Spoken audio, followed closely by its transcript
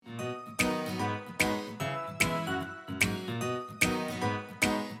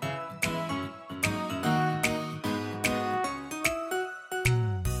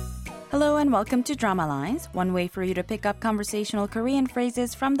Hello and welcome to Drama Lines, one way for you to pick up conversational Korean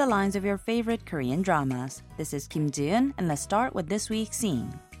phrases from the lines of your favorite Korean dramas. This is Kim Ji-eun, and let's start with this week's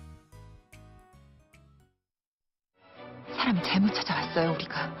scene. 사람 잘못 찾아왔어요,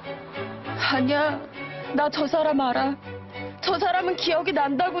 우리가. 아니야, 나 저 사람 알아. 저 사람은 기억이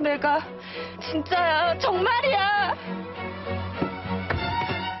난다고 내가. 진짜야, 정말이야.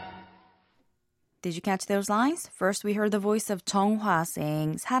 Did you catch those lines? First, we heard the voice of 정화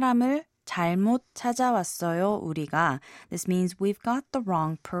saying 사람을 잘못 찾아왔어요, 우리가. This means we've got the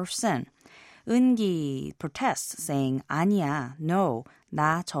wrong person. 은기 protests saying 아니야, no,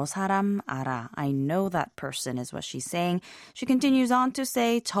 나 저 사람 알아. I know that person is what she's saying. She continues on to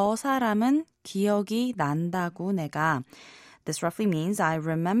say 저 사람은 기억이 난다고 내가. This roughly means I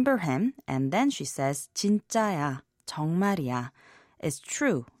remember him. And then she says 진짜야, 정말이야. It's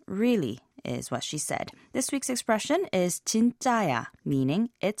true, really, is what she said. This week's expression is 진짜야,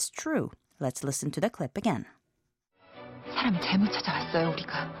 meaning it's true. Let's listen to the clip again. 사람 잘못 찾아왔어요,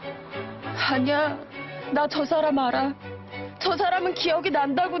 우리가. 아니야, 나 저 사람 알아. 저 사람은 기억이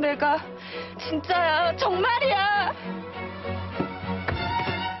난다고 내가. 진짜야, 정말이야.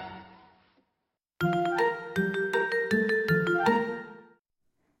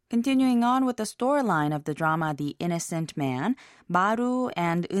 Continuing on with the storyline of the drama The Innocent Man, Maru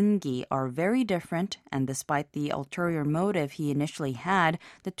and Eungi are very different, and despite the ulterior motive he initially had,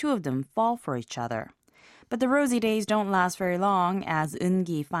 the two of them fall for each other. But the rosy days don't last very long as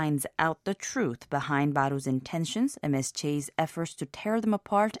Eungi finds out the truth behind Maru's intentions amidst Che's efforts to tear them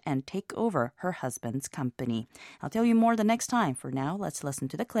apart and take over her husband's company. I'll tell you more the next time. For now, let's listen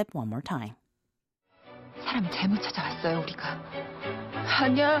to the clip one more time. 사람 잘못 찾아왔어요, 우리가.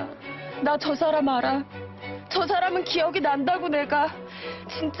 아니야, 나 저 사람 알아. 저 사람은 기억이 난다고 내가.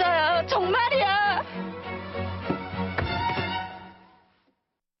 진짜야, 정말이야.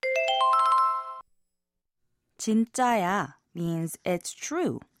 진짜야 means it's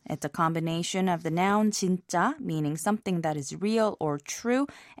true. It's a combination of the noun 진짜, meaning something that is real or true,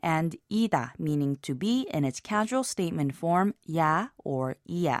 and 이다, meaning to be in its casual statement form, 야 or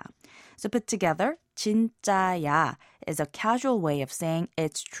이야. So put together, 진짜야 is a casual way of saying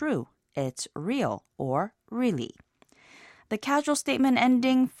it's true, it's real, or really. The casual statement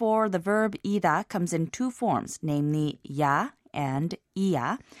ending for the verb 이다 comes in two forms, namely 야 and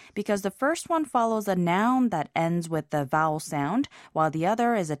이야, because the first one follows a noun that ends with the vowel sound, while the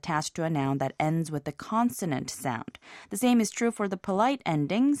other is attached to a noun that ends with the consonant sound. The same is true for the polite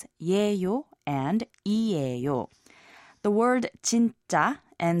endings 예요 and 이예요. The word 진짜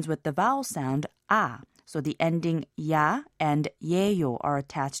ends with the vowel sound 아, so the ending 야 and 예요 are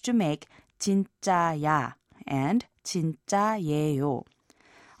attached to make 진짜야 and 진짜예요.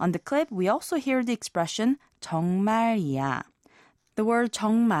 On the clip, we also hear the expression 정말이야. The word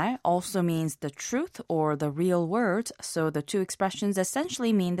정말 also means the truth or the real words, so the two expressions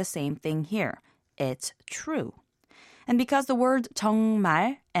essentially mean the same thing here. It's true. And because the word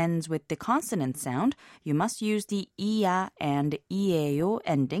정말 ends with the consonant sound, you must use the 이야 and 이예요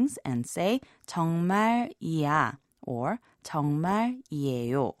endings and say 정말이야 or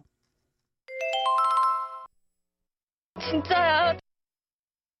정말이에요. 진짜야,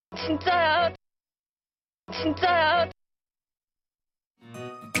 진짜야, 진짜야.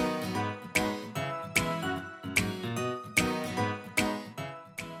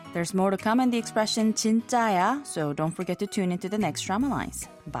 There's more to come in the expression 진짜야, so don't forget to tune into the next Drama Lines.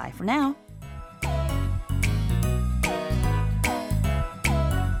 Bye for now.